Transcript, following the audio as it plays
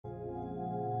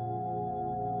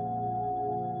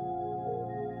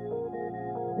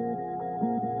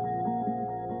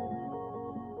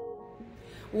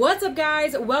What's up,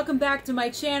 guys? Welcome back to my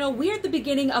channel. We're at the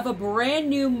beginning of a brand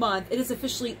new month. It is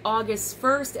officially August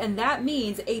 1st, and that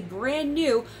means a brand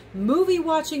new movie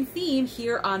watching theme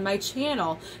here on my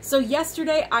channel. So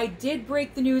yesterday I did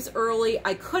break the news early.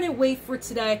 I couldn't wait for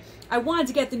today. I wanted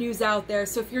to get the news out there.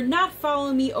 So if you're not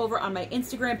following me over on my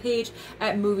Instagram page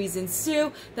at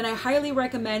Movies&Sue, then I highly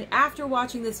recommend after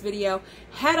watching this video,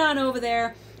 head on over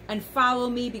there and follow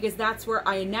me, because that's where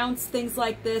I announce things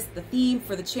like this, the theme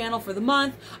for the channel for the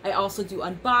month. I also do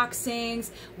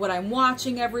unboxings, what I'm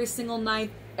watching every single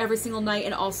night,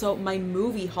 and also my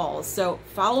movie hauls. So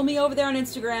follow me over there on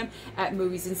Instagram at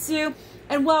Movies&Sue.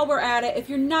 And while we're at it, if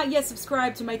you're not yet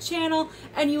subscribed to my channel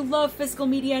and you love physical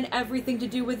media and everything to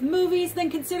do with movies, then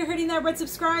consider hitting that red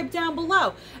subscribe down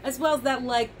below, as well as that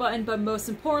like button, but most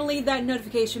importantly, that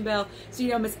notification bell so you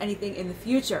don't miss anything in the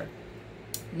future.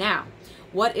 Now,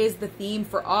 what is the theme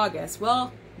for August?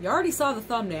 Well, you already saw the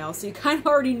thumbnail, so you kind of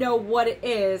already know what it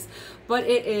is, but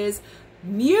it is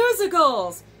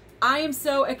musicals. I am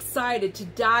so excited to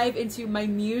dive into my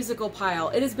musical pile.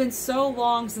 It has been so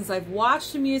long since I've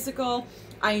watched a musical.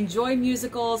 I enjoy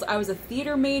musicals. I was a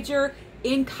theater major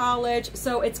in college,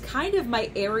 so it's kind of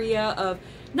my area of,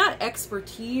 not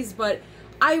expertise, but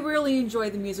I really enjoy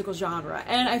the musical genre.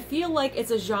 And I feel like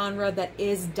it's a genre that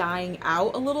is dying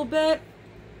out a little bit,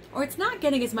 or it's not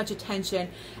getting as much attention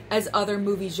as other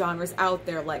movie genres out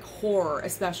there, like horror,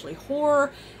 especially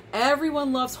horror.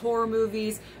 Everyone loves horror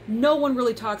movies. No one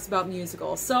really talks about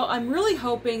musicals. So I'm really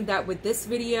hoping that with this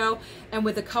video and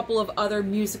with a couple of other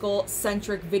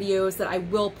musical-centric videos that I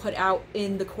will put out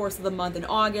in the course of the month in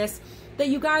August, that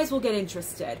you guys will get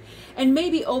interested and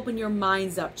maybe open your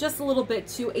minds up just a little bit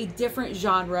to a different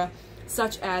genre,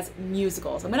 such as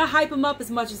musicals. I'm gonna hype them up as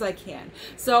much as I can.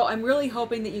 So I'm really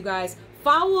hoping that you guys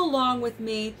follow along with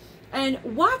me and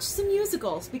watch some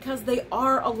musicals, because they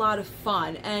are a lot of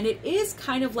fun, and it is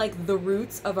kind of like the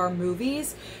roots of our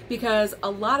movies, because a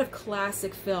lot of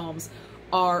classic films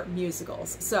are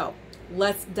musicals. So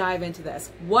let's dive into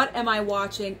this. What am I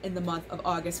watching in the month of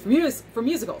August for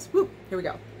musicals? Woo, here we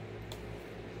go.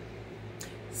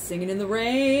 Singing in the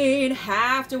Rain.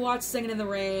 Have to watch Singing in the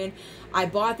Rain. I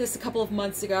bought this a couple of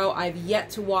months ago. I've yet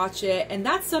to watch it, and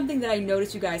that's something that I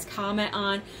noticed you guys comment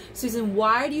on. Susan,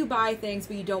 why do you buy things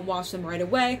but you don't watch them right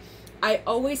away? I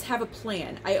always have a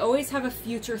plan. I always have a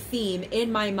future theme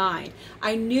in my mind.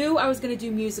 I knew I was going to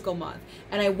do musical month,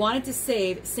 and I wanted to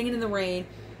save Singing in the Rain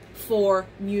for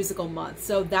musical month.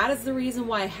 So that is the reason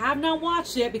why I have not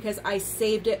watched it, because I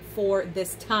saved it for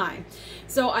this time.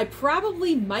 So I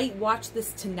probably might watch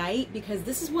this tonight, because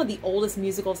this is one of the oldest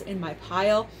musicals in my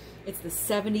pile. It's the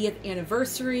 70th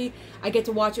anniversary. I get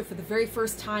to watch it for the very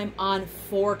first time on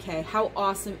 4K. How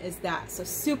awesome is that? So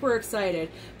super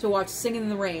excited to watch Singing in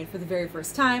the Rain for the very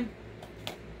first time.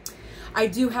 I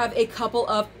do have a couple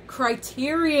of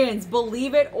Criterions,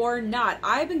 believe it or not.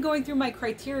 I've been going through my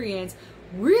Criterions.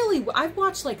 Really, I've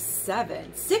watched like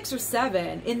 6 or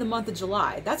 7 in the month of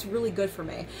July. That's really good for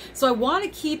me. So I want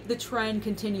to keep the trend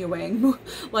continuing,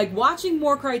 like watching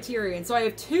more Criterion. So I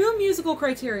have 2 musical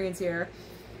Criterions here.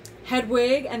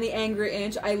 Hedwig and the Angry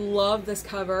Inch. I love this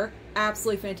cover.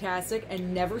 Absolutely fantastic,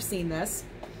 and never seen this.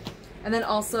 And then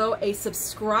also a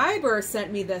subscriber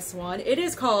sent me this one. It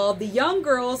is called The Young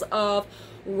Girls of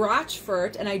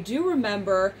Rochfort, and I do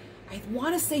remember, I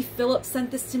want to say Philip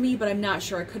sent this to me, but I'm not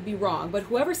sure. I could be wrong. But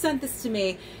whoever sent this to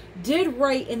me did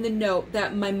write in the note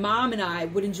that my mom and I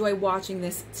would enjoy watching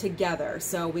this together.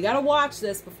 So we got to watch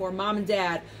this before Mom and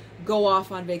Dad go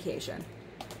off on vacation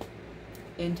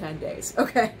in 10 days.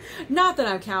 Okay, not that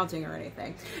I'm counting or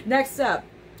anything. Next up,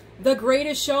 The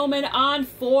Greatest Showman on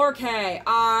 4K.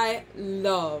 I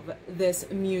love this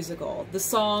musical. The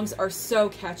songs are so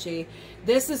catchy.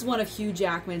 This is one of Hugh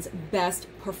Jackman's best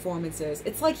performances.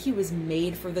 It's like he was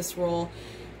made for this role.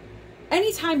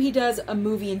 Anytime he does a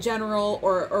movie in general,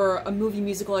 or a movie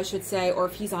musical, I should say, or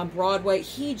if he's on Broadway,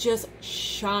 he just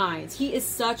shines. He is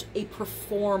such a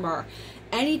performer.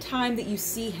 Anytime that you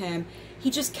see him, he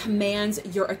just commands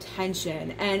your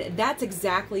attention, and that's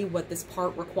exactly what this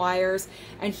part requires,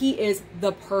 and he is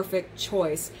the perfect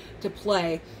choice to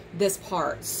play this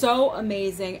part. So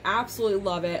amazing. Absolutely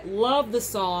love it. Love the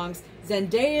songs.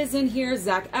 Zendaya's in here.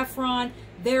 Zac Efron.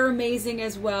 They're amazing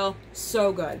as well.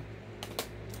 So good.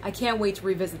 I can't wait to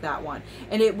revisit that one,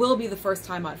 and it will be the first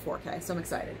time on 4K, so I'm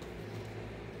excited.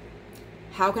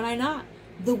 How can I not?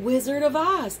 The Wizard of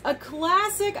Oz, a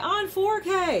classic on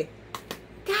 4K.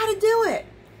 Gotta do it.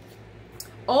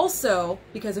 Also,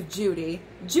 because of Judy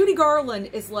Garland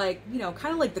is like, you know,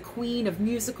 kind of like the queen of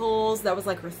musicals. That was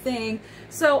like her thing.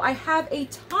 So I have a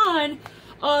ton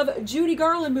of Judy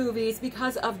Garland movies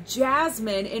because of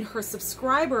Jasmine in her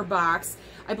subscriber box.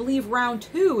 I believe round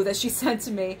 2 that she sent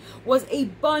to me was a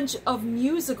bunch of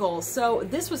musicals. So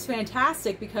this was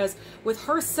fantastic because with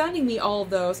her sending me all of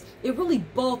those, it really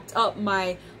bulked up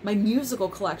my musical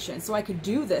collection so I could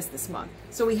do this month.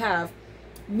 So we have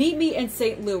Meet Me in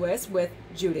St. Louis with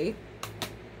Judy.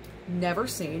 Never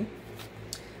seen.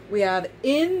 We have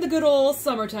In the Good Old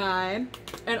Summertime,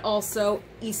 and also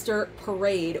Easter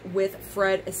Parade with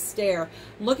Fred Astaire.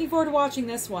 Looking forward to watching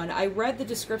this one. I read the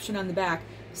description on the back.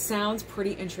 Sounds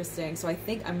pretty interesting, so I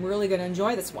think I'm really going to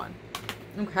enjoy this one.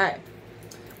 Okay.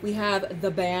 We have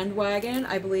The Bandwagon,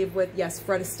 I believe with, yes,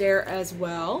 Fred Astaire as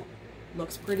well.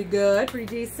 Looks pretty good, pretty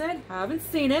decent. Haven't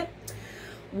seen it.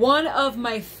 One of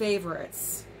my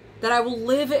favorites that I will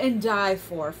live and die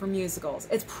for musicals.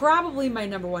 It's probably my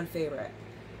 #1 favorite.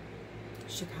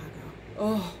 Chicago.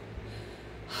 Oh,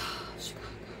 Chicago.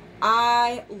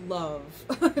 I love,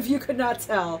 if you could not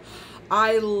tell,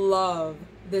 I love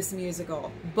this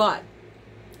musical. But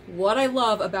what I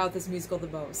love about this musical the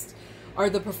most are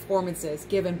the performances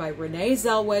given by Renee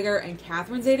Zellweger and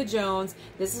Catherine Zeta-Jones.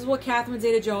 This is what Catherine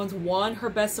Zeta-Jones won her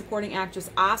Best Supporting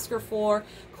Actress Oscar for.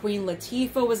 Queen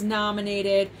Latifah was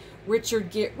nominated.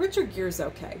 Richard Gere's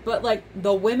okay, but like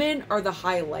the women are the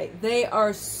highlight. They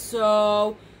are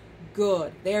so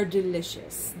good. They are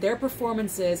delicious. Their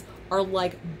performances are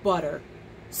like butter,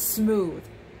 smooth,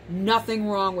 nothing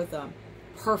wrong with them.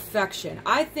 Perfection.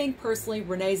 I think personally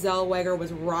Renee Zellweger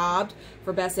was robbed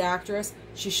for Best Actress.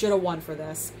 She should have won for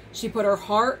this. She put her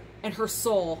heart and her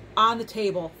soul on the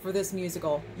table for this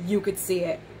musical. You could see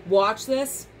it. Watch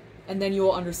this and then you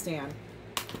will understand.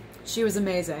 She was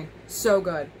amazing. So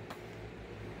good.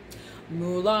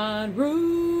 Moulin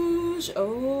Rouge.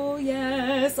 Oh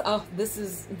yes. Oh, this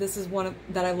is one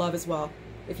that I love as well,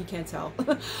 if you can't tell.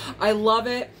 I love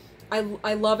it.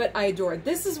 I love it. I adore it.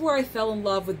 This is where I fell in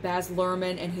love with Baz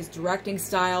Luhrmann and his directing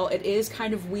style. It is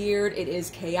kind of weird. It is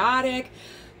chaotic,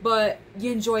 but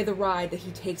you enjoy the ride that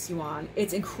he takes you on.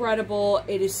 It's incredible.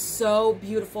 It is so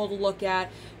beautiful to look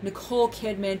at. Nicole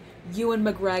Kidman, Ewan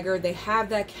McGregor, they have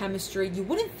that chemistry. You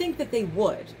wouldn't think that they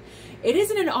would. It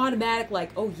isn't an automatic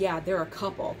like, oh yeah, they're a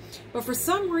couple. But for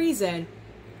some reason,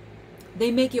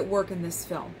 they make it work in this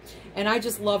film. And I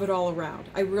just love it all around.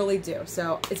 I really do.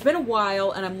 So it's been a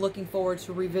while and I'm looking forward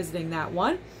to revisiting that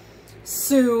one.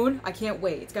 Soon. I can't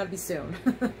wait. It's got to be soon.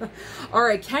 All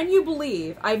right. Can you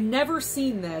believe I've never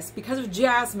seen this? Because of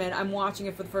Jasmine, I'm watching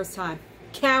it for the first time.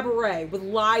 Cabaret with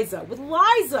Liza. With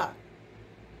Liza!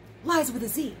 Liza with a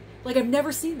Z. Like, I've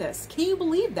never seen this. Can you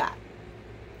believe that?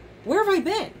 Where have I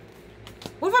been?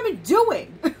 What have I been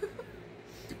doing?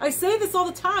 I say this all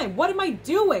the time. What am I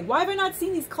doing? Why have I not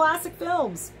seen these classic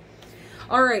films?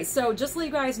 All right, so just to let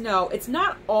you guys know, it's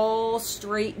not all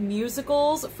straight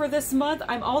musicals for this month.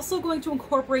 I'm also going to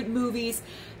incorporate movies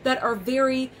that are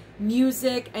very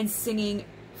music and singing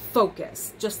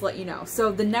focused, just to let you know.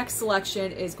 So the next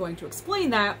selection is going to explain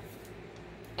that,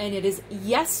 and it is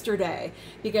Yesterday,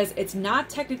 because it's not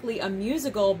technically a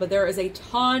musical, but there is a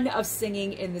ton of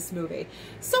singing in this movie.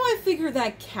 So I figure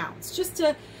that counts, just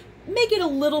to make it a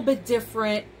little bit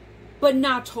different, but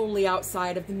not totally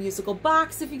outside of the musical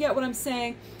box, if you get what I'm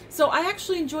saying. So I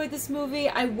actually enjoyed this movie.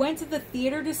 I went to the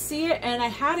theater to see it, and I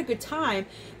had a good time.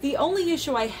 The only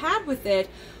issue I had with it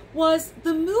was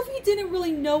the movie didn't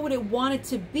really know what it wanted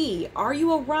to be. Are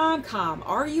you a rom-com?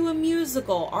 Are you a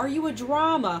musical? Are you a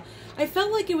drama? I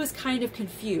felt like it was kind of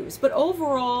confused, but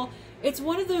overall, it's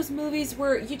one of those movies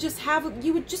where you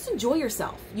would just enjoy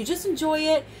yourself. You just enjoy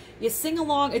it. You sing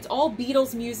along. It's all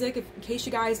Beatles music, in case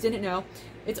you guys didn't know.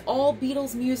 It's all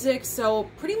Beatles music, so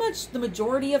pretty much the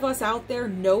majority of us out there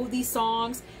know these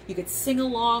songs. You could sing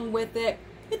along with it.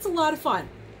 It's a lot of fun.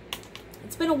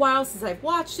 It's been a while since I've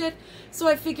watched it, so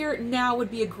I figure now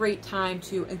would be a great time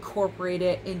to incorporate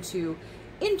it into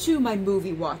my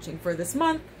movie watching for this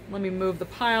month. Let me move the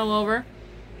pile over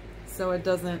so it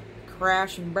doesn't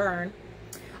crash and burn.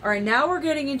 All right, now we're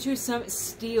getting into some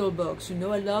steel books. You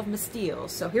know I love my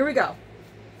steels, so here we go.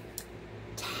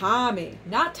 Tommy,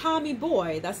 not Tommy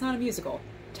Boy, that's not a musical.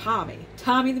 Tommy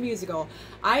the musical.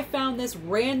 I found this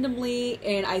randomly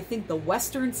in, I think, the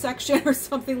Western section or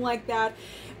something like that,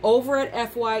 over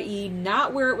at FYE,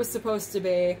 not where it was supposed to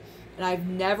be, and I've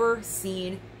never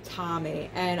seen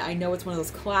Tommy, and I know it's one of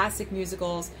those classic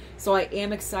musicals, so I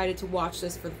am excited to watch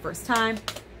this for the first time,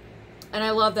 and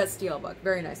I love that steelbook.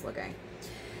 Very nice looking.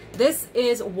 This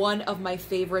is one of my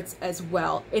favorites as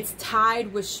well. It's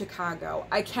tied with Chicago.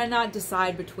 I cannot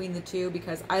decide between the two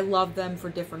because I love them for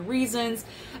different reasons,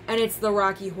 and it's the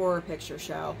Rocky Horror Picture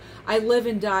Show. I live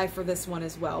and die for this one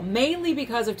as well, mainly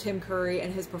because of Tim Curry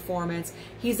and his performance.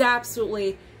 He's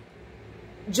absolutely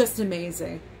just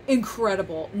amazing,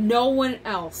 incredible. No one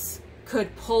else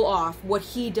could pull off what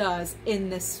he does in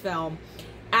this film.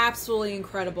 Absolutely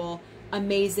incredible,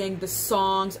 amazing. The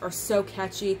songs are so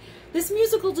catchy. This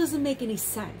musical doesn't make any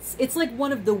sense. It's like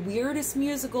one of the weirdest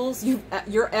musicals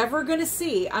you're ever gonna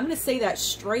see. I'm gonna say that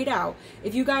straight out.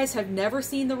 If you guys have never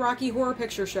seen the Rocky Horror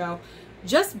Picture Show,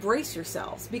 just brace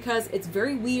yourselves because it's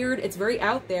very weird, it's very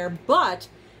out there, but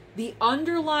the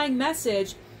underlying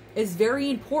message is very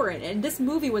important. And this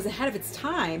movie was ahead of its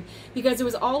time because it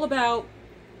was all about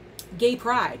gay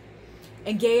pride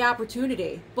and gay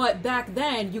opportunity. But back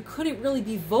then, you couldn't really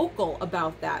be vocal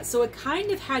about that. So it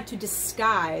kind of had to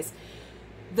disguise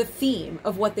the theme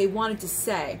of what they wanted to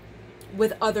say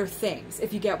with other things,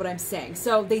 if you get what I'm saying.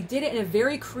 So they did it in a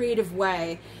very creative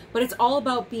way, but it's all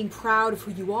about being proud of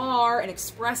who you are and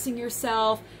expressing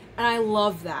yourself. And I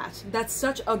love that. That's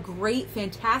such a great,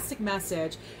 fantastic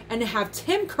message. And to have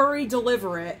Tim Curry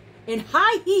deliver it in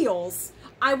high heels,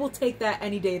 I will take that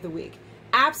any day of the week.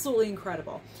 Absolutely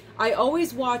incredible. I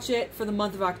always watch it for the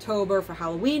month of October, for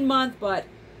Halloween month, but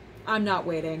I'm not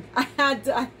waiting. I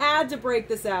had to break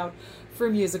this out for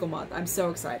musical month. I'm so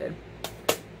excited.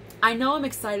 I know I'm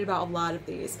excited about a lot of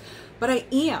these, but I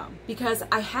am because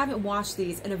I haven't watched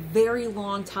these in a very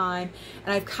long time,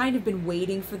 and I've kind of been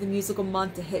waiting for the musical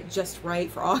month to hit just right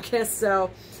for August,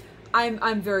 so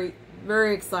I'm very,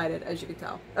 very excited, as you can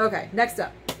tell. Okay, next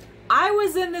up. I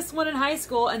was in this one in high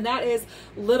school, and that is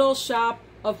Little Shop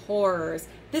of Horrors.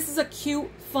 This is a cute,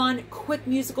 fun, quick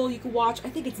musical you can watch. I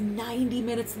think it's 90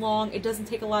 minutes long. It doesn't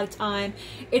take a lot of time.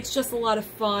 It's just a lot of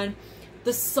fun.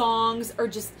 The songs are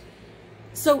just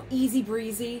so easy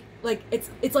breezy. Like it's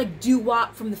like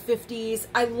doo-wop from the 50s.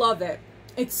 I love it.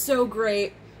 It's so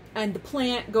great. And the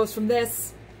plant goes from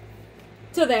this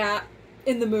to that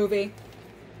in the movie.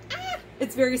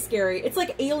 It's very scary. It's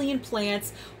like alien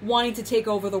plants wanting to take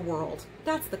over the world.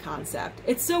 That's the concept.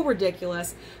 It's so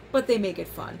ridiculous, but they make it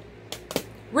fun.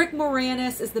 Rick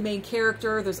Moranis is the main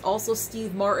character. There's also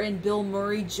Steve Martin, Bill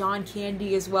Murray, John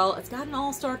Candy as well. It's got an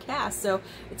all-star cast, so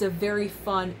it's a very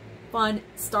fun,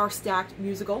 star-stacked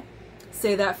musical.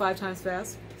 Say that 5 times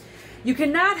fast. You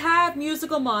cannot have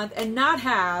musical month and not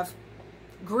have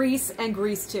Grease and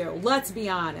Grease 2. Let's be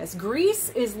honest. Grease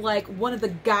is like one of the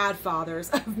godfathers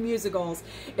of musicals.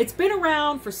 It's been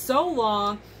around for so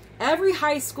long. Every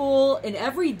high school in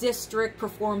every district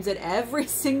performs it every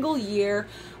single year,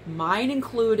 mine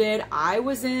included. I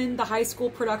was in the high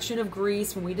school production of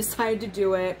Grease when we decided to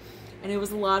do it, and it was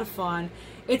a lot of fun.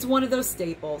 It's one of those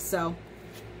staples, so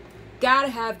gotta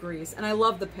have Grease. And I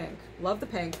love the pink. Love the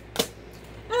pink.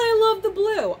 And I love the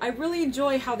blue. I really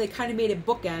enjoy how they kind of made it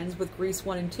bookends with Grease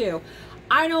 1 and 2.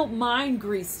 I don't mind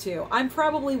Grease 2. I'm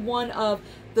probably one of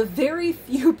the very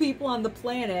few people on the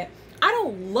planet. I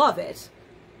don't love it,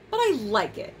 but I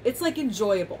like it. It's like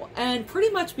enjoyable. And pretty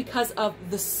much because of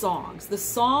the songs. The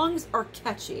songs are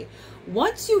catchy.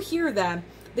 Once you hear them,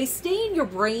 they stay in your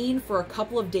brain for a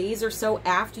couple of days or so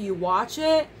after you watch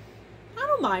it. I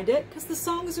don't mind it because the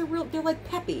songs are real, they're like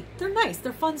peppy. They're nice,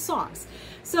 they're fun songs.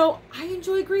 So I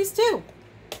enjoy Grease too.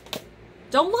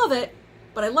 Don't love it,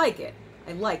 but I like it.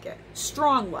 I like it.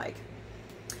 Strong like.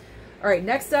 All right,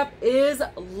 next up is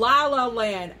La La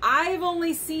Land. I've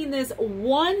only seen this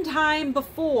one time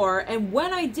before, and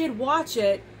when I did watch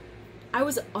it, I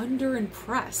was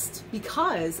underimpressed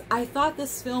because I thought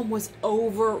this film was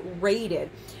overrated.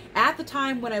 At the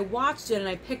time when I watched it and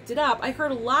I picked it up, I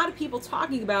heard a lot of people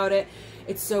talking about it.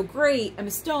 It's so great.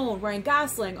 Emma Stone, Ryan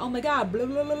Gosling, oh my God, blah,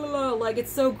 blah, blah, blah, blah. Like,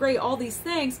 it's so great, all these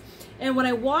things. And when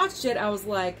I watched it, I was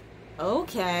like,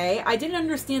 okay. I didn't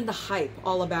understand the hype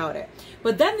all about it.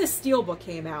 But then this Steelbook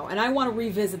came out, and I want to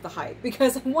revisit the hype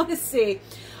because I want to see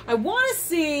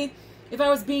if I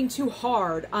was being too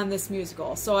hard on this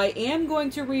musical. So I am going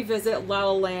to revisit La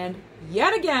La Land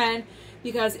yet again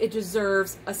because it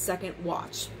deserves a second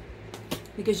watch.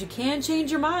 Because you can change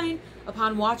your mind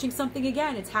upon watching something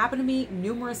again. It's happened to me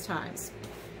numerous times.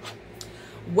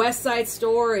 West Side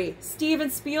Story,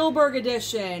 Steven Spielberg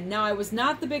edition. Now, I was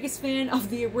not the biggest fan of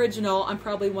the original. I'm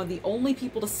probably one of the only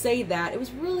people to say that. It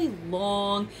was really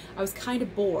long. I was kind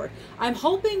of bored. I'm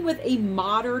hoping with a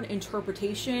modern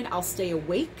interpretation, I'll stay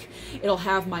awake. It'll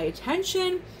have my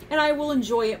attention, and I will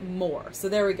enjoy it more. So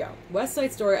there we go. West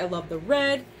Side Story. I love the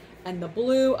red and the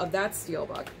blue of that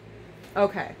Steelbook.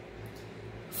 Okay.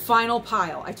 Final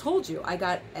pile. I told you, I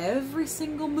got every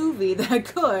single movie that I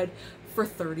could for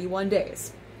 31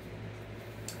 days.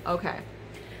 Okay,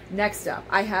 next up,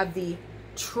 I have the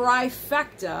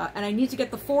trifecta, and I need to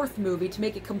get the fourth movie to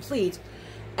make it complete.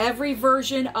 Every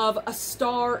version of A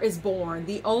Star is Born.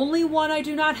 The only one I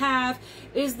do not have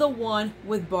is the one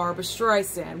with Barbra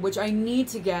Streisand, which I need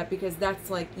to get because that's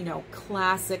like, you know,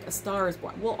 classic A Star is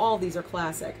Born. Well, all these are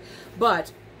classic.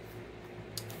 But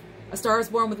A Star is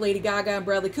Born with Lady Gaga and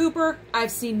Bradley Cooper,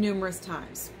 I've seen numerous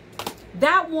times.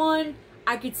 That one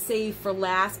I could save for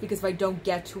last because if I don't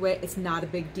get to it, it's not a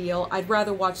big deal. I'd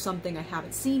rather watch something I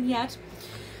haven't seen yet.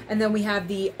 And then we have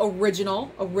the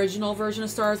original version of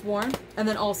Star is Born. And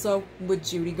then also with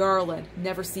Judy Garland.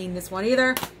 Never seen this one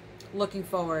either. Looking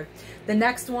forward. The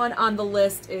next one on the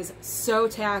list is so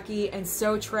tacky and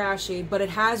so trashy, but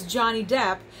it has Johnny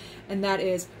Depp, and that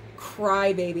is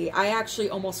Crybaby. I actually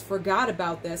almost forgot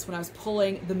about this when I was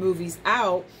pulling the movies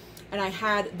out, and I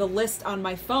had the list on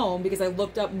my phone because I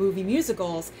looked up movie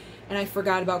musicals, and I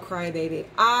forgot about Crybaby.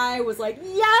 I was like,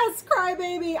 yes,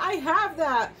 Crybaby, I have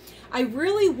that. I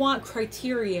really want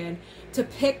Criterion to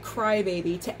pick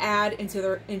Crybaby to add into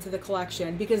the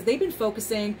collection because they've been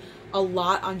focusing a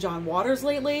lot on John Waters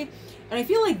lately, and I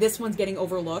feel like this one's getting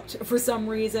overlooked for some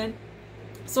reason.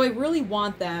 So I really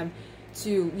want them to,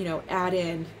 you know, add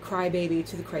in Crybaby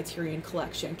to the Criterion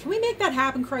collection. Can we make that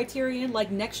happen, Criterion,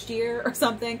 like next year or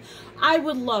something? I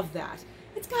would love that.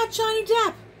 It's got Johnny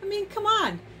Depp. I mean, come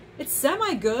on. It's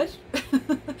semi-good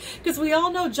because we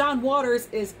all know John Waters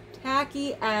is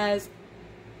tacky as...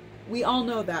 We all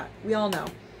know that. We all know.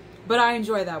 But I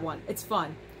enjoy that one. It's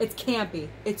fun. It's campy.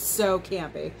 It's so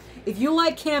campy. If you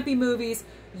like campy movies,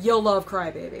 you'll love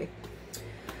Crybaby.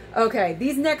 Okay,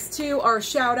 these next two are a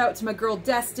shout out to my girl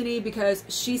Destiny because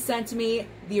she sent me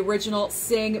the original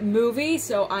Sing movie,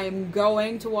 so I am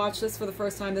going to watch this for the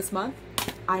first time this month.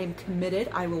 I am committed.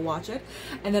 I will watch it.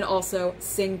 And then also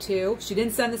Sing 2. She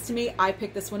didn't send this to me. I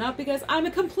picked this one up because I'm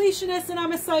a completionist and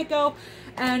I'm a psycho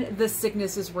and the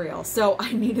sickness is real. So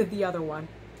I needed the other one.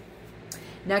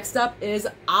 Next up is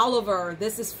Oliver.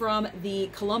 This is from the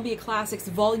Columbia Classics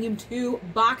Volume 2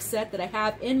 box set that I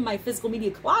have in my physical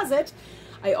media closet.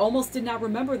 I almost did not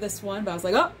remember this one, but I was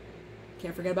like, oh,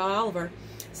 can't forget about Oliver.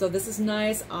 So this is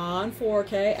nice on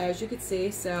 4K, as you can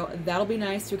see. So that'll be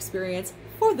nice to experience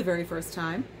for the very first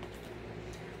time.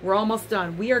 We're almost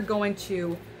done. We are going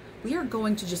to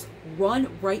just run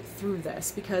right through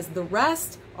this because the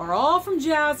rest are all from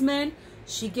Jasmine.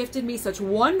 She gifted me such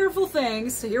wonderful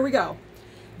things. So here we go.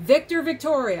 Victor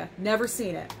Victoria, never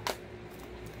seen it.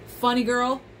 Funny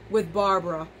Girl with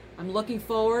Barbara. I'm looking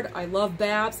forward. I love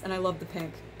Babs and I love the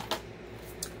pink.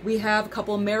 We have a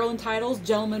couple of Maryland titles,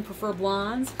 Gentlemen Prefer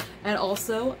Blondes, and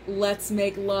also Let's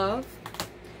Make Love.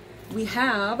 We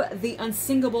have The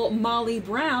Unsingable Molly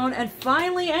Brown, and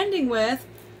finally ending with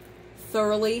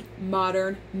Thoroughly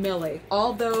Modern Millie.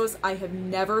 All those I have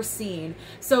never seen.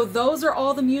 So those are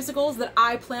all the musicals that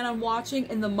I plan on watching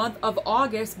in the month of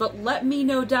August, but let me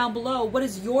know down below, what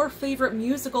is your favorite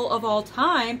musical of all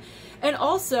time? And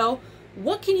also,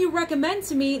 what can you recommend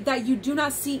to me that you do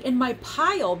not see in my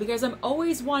pile? Because I'm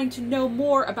always wanting to know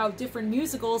more about different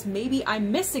musicals. Maybe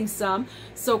I'm missing some,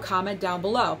 so comment down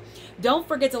below. Don't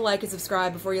forget to like and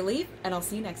subscribe before you leave, and I'll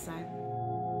see you next time.